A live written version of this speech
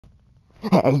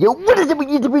Hey, yo, what is it with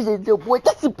you, the present, yo, boy,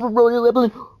 TheSuperRorio,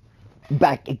 Eblen?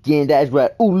 Back again, that is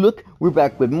right. Oh, look, we're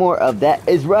back with more of That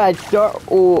Is Right, Star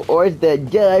Wars, the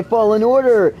Jedi Fallen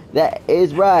Order. That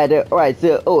is right. Alright,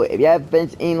 so, if you haven't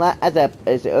been in last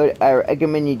episode, I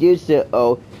recommend you do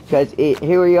so, because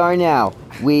here we are now.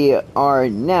 We are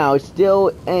now still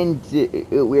into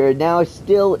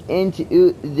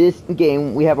this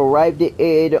game. We have arrived at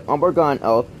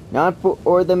Umbergano, not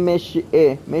for the mission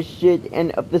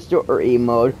end of the story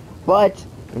mode, but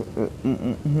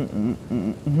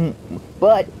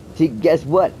to guess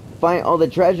what? Find all the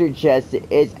treasure chests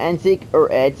and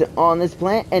secrets on this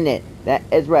planet. That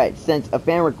is right. Since a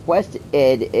fan requested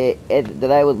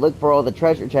that I would look for all the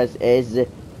treasure chests and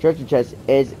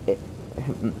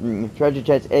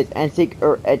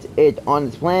secrets on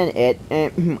this planet,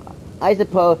 I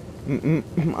suppose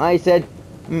I said,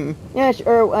 yeah,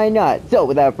 sure, why not? So,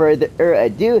 without further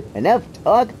ado, enough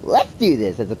talk, let's do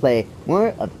this as I play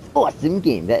more of this awesome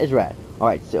game. That is right.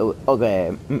 Alright, so,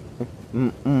 okay.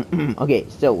 Okay,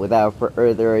 so, without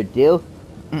further ado,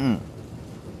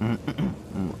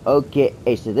 okay,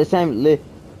 so this time,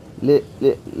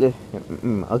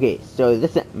 okay, so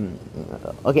this time,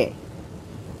 okay.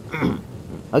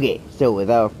 Okay, so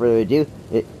without further ado,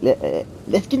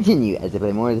 let's continue as I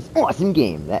play more of this awesome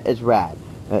game. That is right.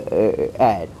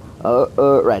 Right,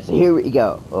 so here we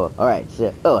go. Alright,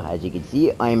 so, as you can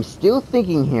see, I am still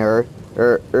thinking here,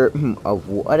 of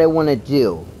what I want to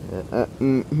do,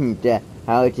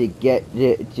 how to get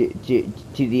to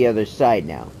the other side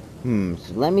now.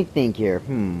 So let me think here.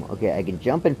 Okay, I can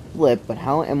jump and flip, but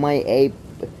how am I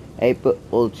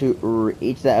able to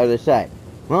reach that other side?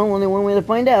 Well, only one way to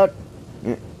find out.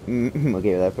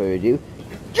 Okay, without further ado,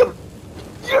 jump!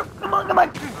 Come on, come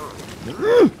on!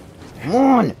 Come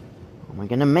on! How am I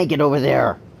gonna make it over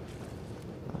there?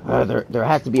 There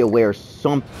has to be a way or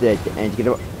something and to get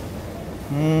over.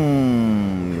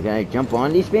 Can I jump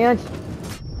on these fans?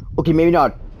 Okay, maybe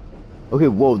not. Okay,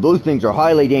 whoa, those things are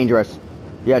highly dangerous.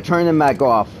 Yeah, turn them back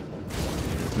off.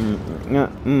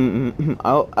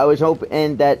 I was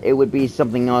hoping that it would be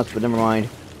something else, but never mind.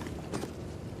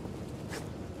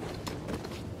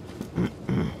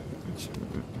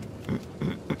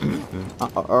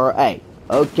 Alright.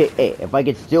 Okay, if I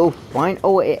could still find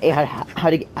how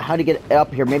to get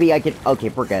up here. Maybe I could. Okay,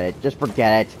 forget it. Just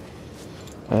forget it.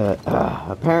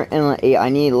 Apparently I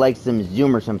need like some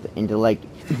zoom or something to like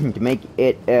to make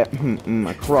it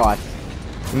across.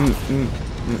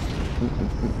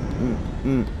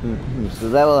 So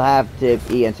that will have to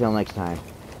be until next time.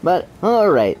 But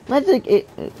alright, let's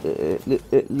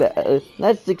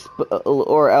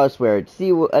explore elsewhere to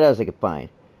see what else I can find.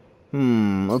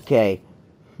 Okay.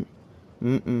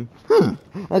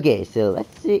 Okay, so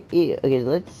let's see. Okay, so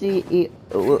let's see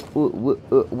where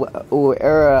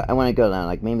I want to go now.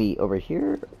 Like maybe over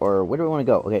here, or where do I want to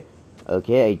go? Okay,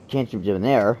 okay, I can't jump in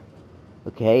there.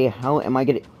 Okay, how am I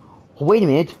gonna? Oh, wait a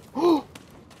minute. Oh,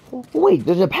 wait,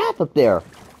 there's a path up there.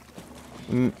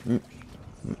 I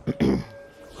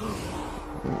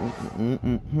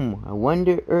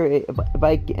wonder if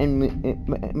I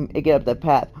can get up that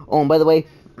path. Oh, and by the way.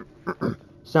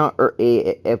 So,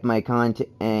 if my content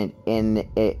in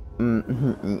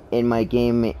my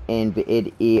game and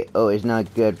video is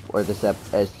not good for this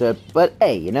episode, but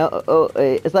hey, you know,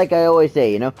 it's like I always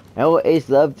say, you know, I always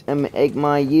love to make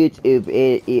my YouTube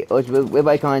videos with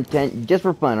my content just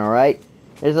for fun, alright?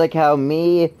 It's like how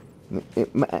me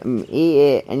and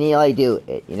Eli do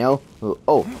it, you know?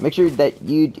 Oh, make sure that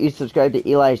you subscribe to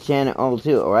Eli's channel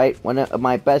too, alright? One of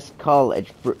my best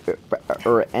college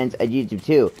friends at YouTube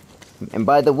too. And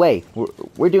by the way,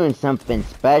 we're doing something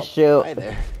special. Oh, hi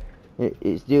there.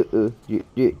 It's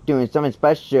doing something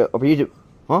special over YouTube.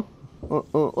 Huh?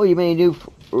 Oh, you made a new.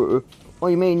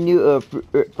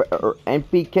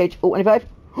 NPK 25.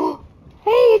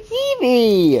 Hey, it's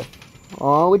Evie.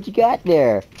 Oh, what you got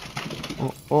there?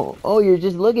 Oh, you're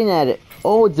just looking at it.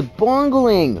 Oh, it's a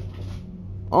bongling.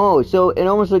 Oh, so it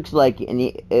almost looks like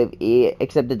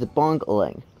except it's a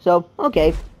bongling. So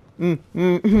okay.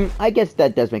 I guess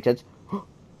that does make sense.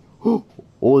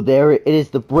 Oh, there it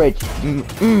is, the bridge.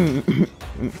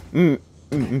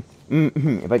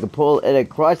 If I can pull it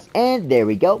across, and there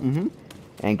we go.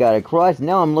 And got across.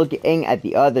 Now I'm looking at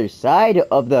the other side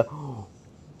of the.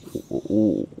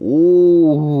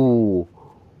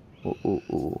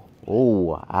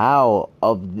 Wow!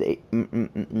 Of the.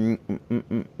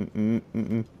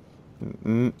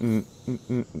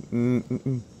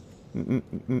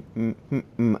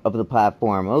 Of the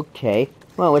platform. Okay.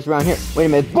 Well, what's around here? Wait a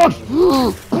minute. Bugs!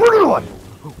 Whoa.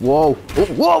 Whoa.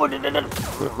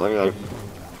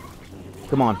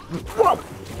 Come on. Whoa.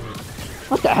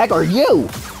 What the heck are you?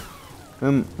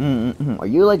 Are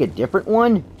you like a different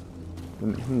one?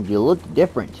 You look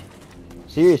different.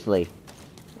 Seriously.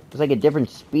 It's like a different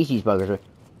species bug or something.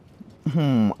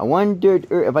 I wondered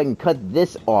if I can cut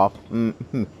this off.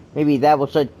 Maybe that will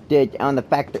shut down the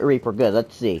factory for good.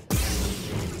 Let's see.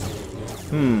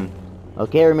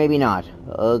 Okay, or maybe not.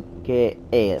 Okay,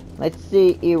 let's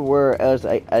see where else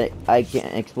I can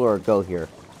explore or go here.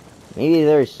 Maybe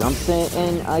there's something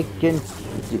and I can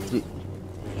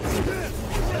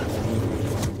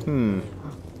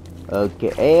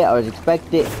Okay, I was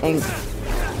expecting...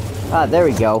 Ah, there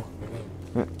we go.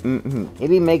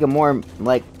 Maybe make a more,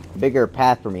 like, bigger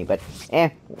path for me, but...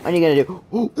 what are you gonna do?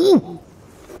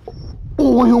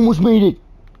 Oh, I almost made it!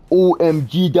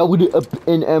 OMG, that would have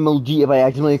been MLG if I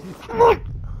accidentally...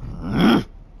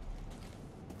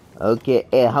 Okay,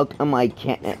 how come I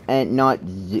can't not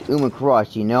zoom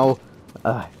across, you know?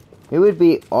 It would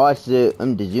be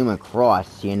awesome to zoom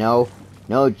across, you know?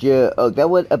 No joke, that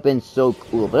would have been so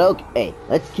cool. But okay,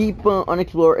 let's keep on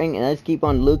exploring and let's keep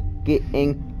on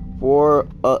looking for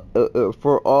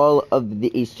all of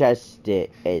these chests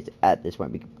at this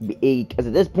point. Because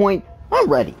at this point, I'm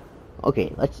ready.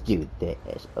 Okay, let's do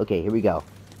this. Okay, here we go.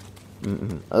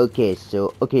 Okay,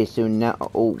 so now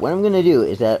what I'm gonna do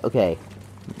is that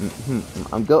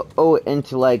I'm go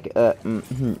into like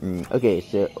okay,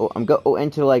 so I'm go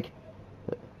into like.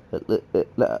 Look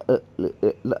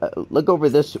over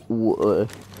this. Look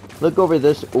over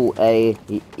this.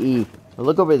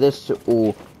 Look over this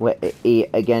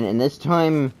again, and this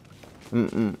time.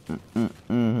 I'm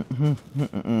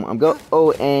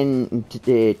go and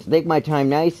to take my time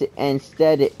nice and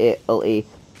steadily,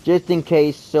 just in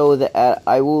case, so that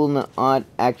I will not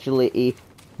actually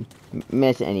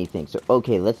miss anything. So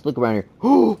okay, let's look around here.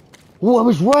 Oh, I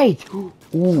was right.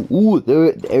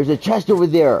 There's a chest over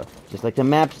there. Just like the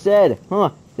map said,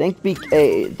 huh? Thanks,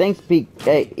 PK. Thanks,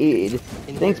 PK.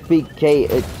 Thanks, PK.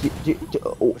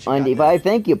 On D5.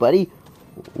 Thank you, buddy.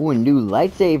 Ooh, a new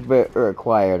lightsaber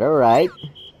acquired. All right.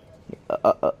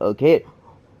 Okay.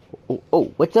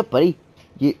 Oh, what's up, buddy?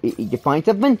 You find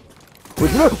something?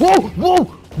 What's there?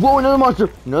 Whoa! Another monster!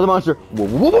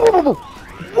 Whoa!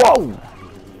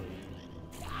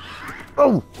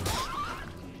 Oh!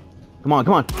 Come on!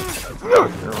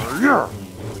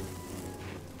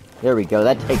 There we go,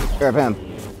 that takes care of him.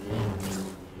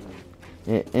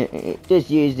 Just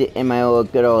used it in my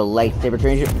old good old lightsaber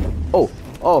training. Oh,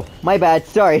 my bad,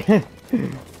 sorry.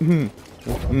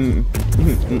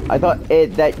 I thought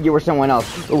that you were someone else.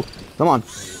 Oh, come on.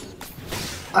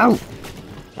 Ow!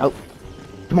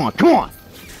 Come on!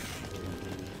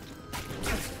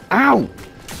 Ow!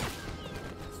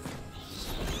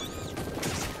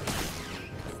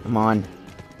 Come on.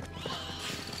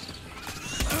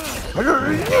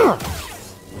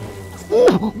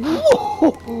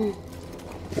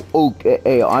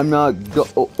 Okay, I'm not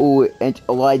and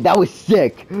alive. That was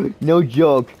sick. No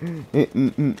joke.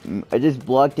 I just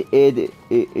blocked it.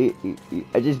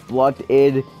 I just blocked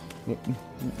it.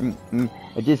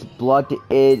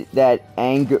 That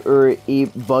anger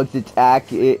Bug's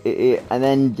attack, and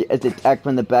then just attack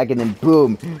from the back, and then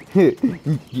boom.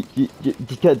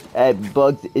 Because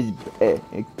Bugs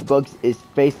is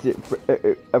face.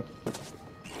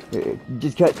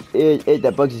 Just cut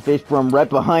that Bugs' face from right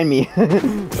behind me.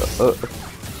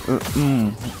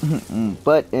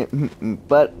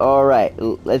 But all right,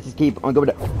 let's just keep on going.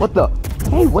 What the?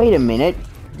 Hey, wait a minute.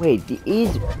 Wait a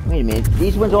minute.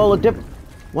 These ones all look different.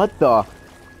 What the?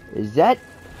 Is that?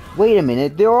 Wait a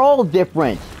minute. They're all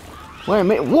different. Wait a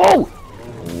minute. Whoa!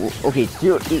 Okay,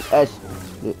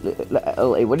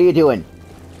 what are you doing?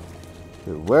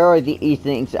 Where are these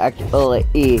things actually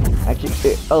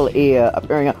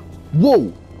appearing?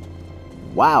 Whoa!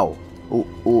 Wow.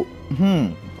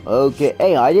 Okay.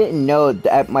 Hey, I didn't know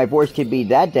that my voice could be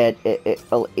that dead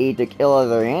to kill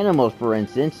other animals, for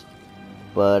instance.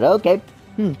 But okay.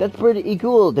 That's pretty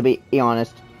cool, to be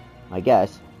honest, I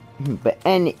guess. But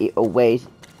anyways,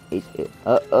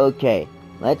 okay.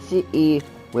 Let's see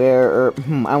where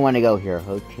I want to go here.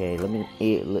 Okay, let me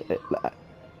look at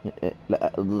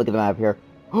the map here.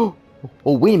 Oh,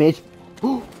 wait a minute.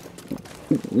 Go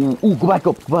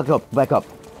back up.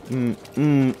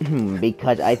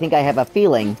 Because I think I have a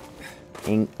feeling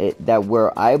that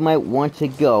where I might want to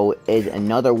go is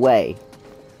another way.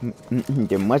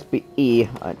 There must be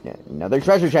another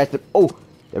treasure chest. Oh,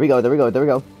 there we go.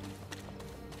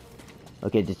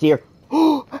 Okay, just here.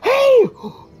 Hey!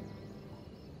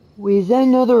 Wait, is that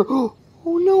another? Oh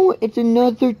no, it's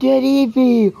another dead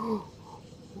Eevee.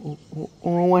 Oh,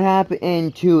 what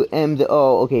happened to him?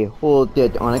 Okay, hold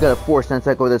it on. I got a 4-cent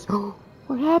cycle with this.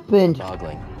 What happened?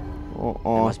 Boggling. There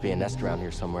must be a nest around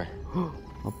here somewhere.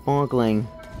 boggling.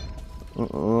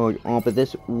 But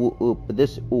this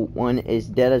one is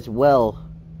dead as well.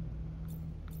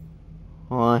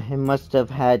 It must have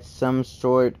had some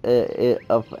sort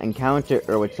of encounter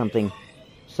or with something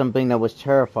that was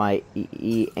terrifying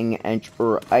and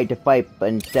tried to fight, but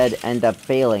instead ended up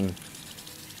failing.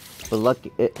 But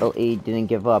luckily didn't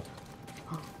give up.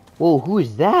 Whoa, who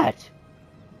is that?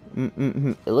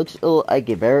 It looks like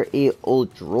a very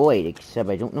old droid, except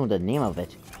I don't know the name of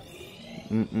it.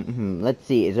 Let's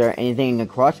see, is there anything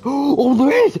across? Oh,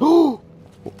 there is! Oh,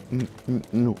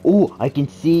 I can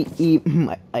see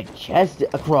a chest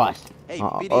across. Hey,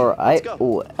 BD, Alright, let's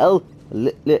go.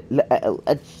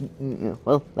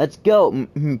 well, let's go.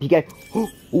 PK.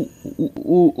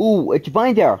 What'd you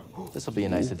find there? This will be a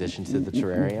nice addition to the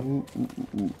terrarium.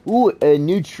 Ooh, a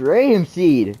new tritium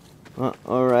seed.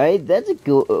 Alright, that's a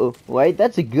good. Right,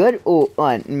 that's a good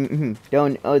one.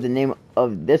 Don't know the name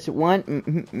of this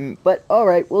one. But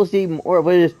alright, we'll see more of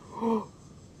what it is.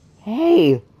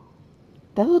 Hey,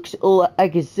 that looks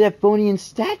like a zeffonien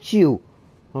statue.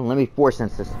 Oh, let me force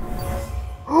sense this.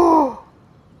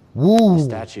 Woo! A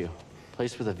statue,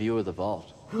 placed with a view of the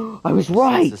vault. I was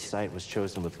right. This site was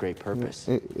chosen with great purpose.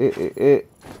 Is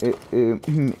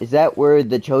that where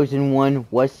the chosen one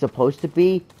was supposed to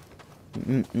be?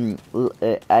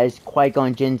 As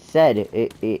Qui-Gon Jinn said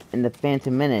in the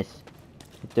Phantom Menace,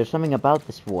 there's something about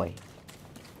this boy.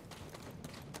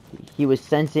 He was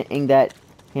sensing that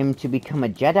him to become a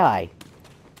Jedi.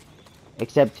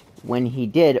 Except when he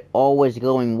did, all was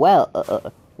going well.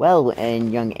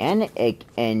 And young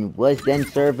Anakin was then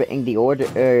serving the order,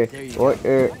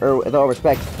 with all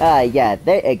respect. Yeah,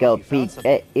 there you go, Pete.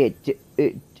 And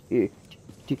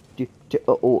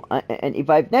if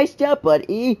I've nice job,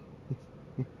 buddy.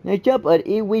 Nice job,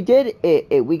 buddy. We did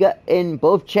it. We got in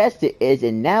both chests,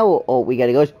 and now all we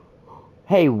gotta go is.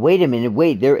 Hey, wait a minute.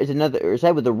 Wait, there is another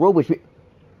side with the road which we.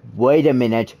 Wait a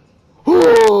minute.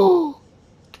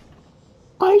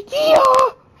 Idea!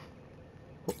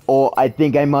 Oh, I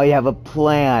think I might have a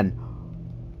plan.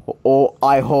 Oh,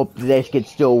 I hope this could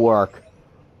still work.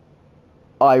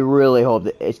 I really hope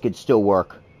that this could still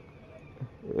work.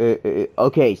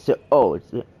 Okay, so,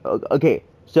 okay,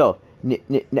 so,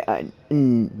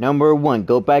 number one,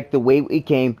 go back the way we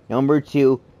came. Number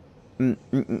two,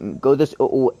 go this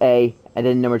way. And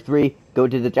then number three, go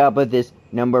to the top of this.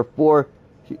 Number four,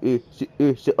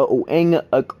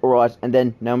 across. And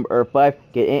then number five,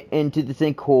 get into the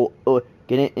sinkhole.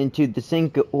 Get into the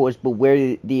sinkholes, but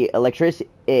where the electricity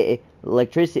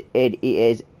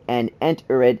is, and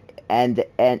enter it, and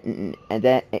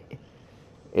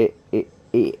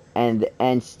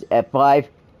step five,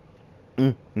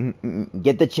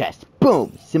 get the chest.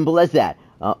 Boom, simple as that.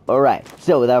 Alright,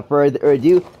 so without further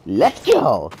ado, let's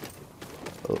go.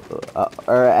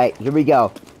 Alright, here we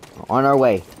go. On our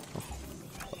way.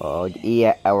 Oh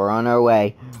yeah, we're on our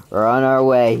way. We're on our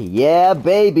way. Yeah,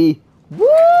 baby. Woo!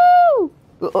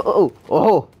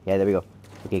 Oh! Yeah, there we go.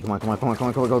 Okay, come on.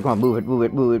 Move it. Do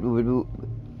it.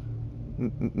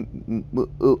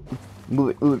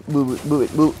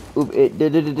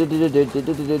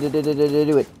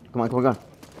 Come on.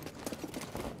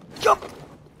 Jump!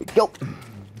 Go!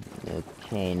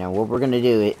 Okay, now what we're gonna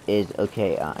do is,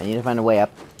 okay, I need to find a way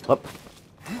up. Up.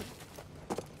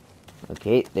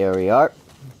 Okay, there we are.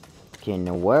 Okay,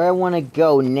 now where I wanna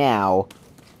go now...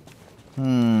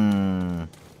 Let's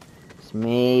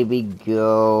maybe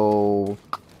go...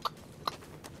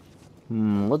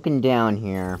 looking down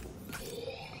here.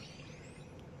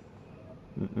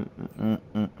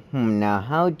 Now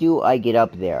how do I get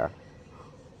up there?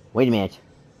 Wait a minute.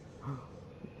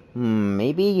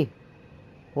 Maybe...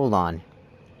 Hold on.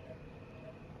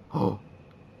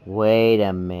 Wait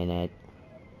a minute.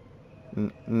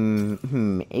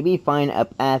 Maybe find a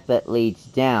path that leads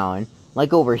down.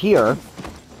 Like over here.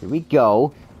 Here we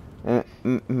go.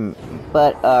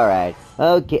 But, alright.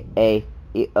 Okay.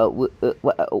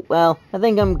 Well, I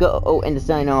think I'm going to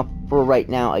sign off for right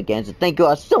now again. So thank you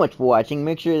all so much for watching.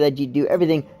 Make sure that you do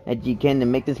everything that you can to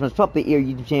make this most popular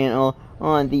YouTube channel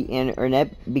on the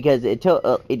internet, because it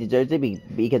deserves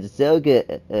it, because it's so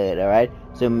good. Alright?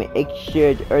 So make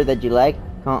sure that you like,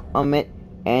 comment,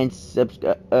 and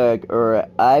subscribe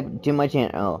to my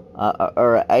channel.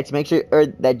 Alright, so make sure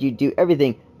that you do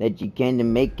everything that you can to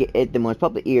make it the most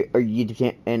popular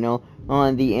YouTube channel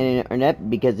on the internet,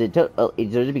 because it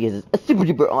deserves it, because it's super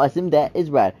duper awesome. That is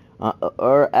right.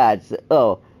 Alright,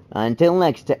 so until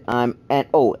next time, and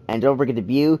don't forget to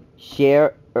view,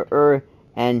 share,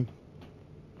 and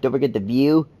don't forget to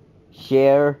view,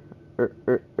 share,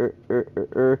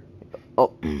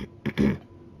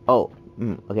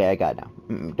 Okay, I got it now.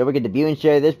 Don't forget to view and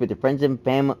share this with your friends and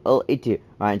family too.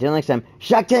 Alright, until next time,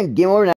 Shock 10, game over now.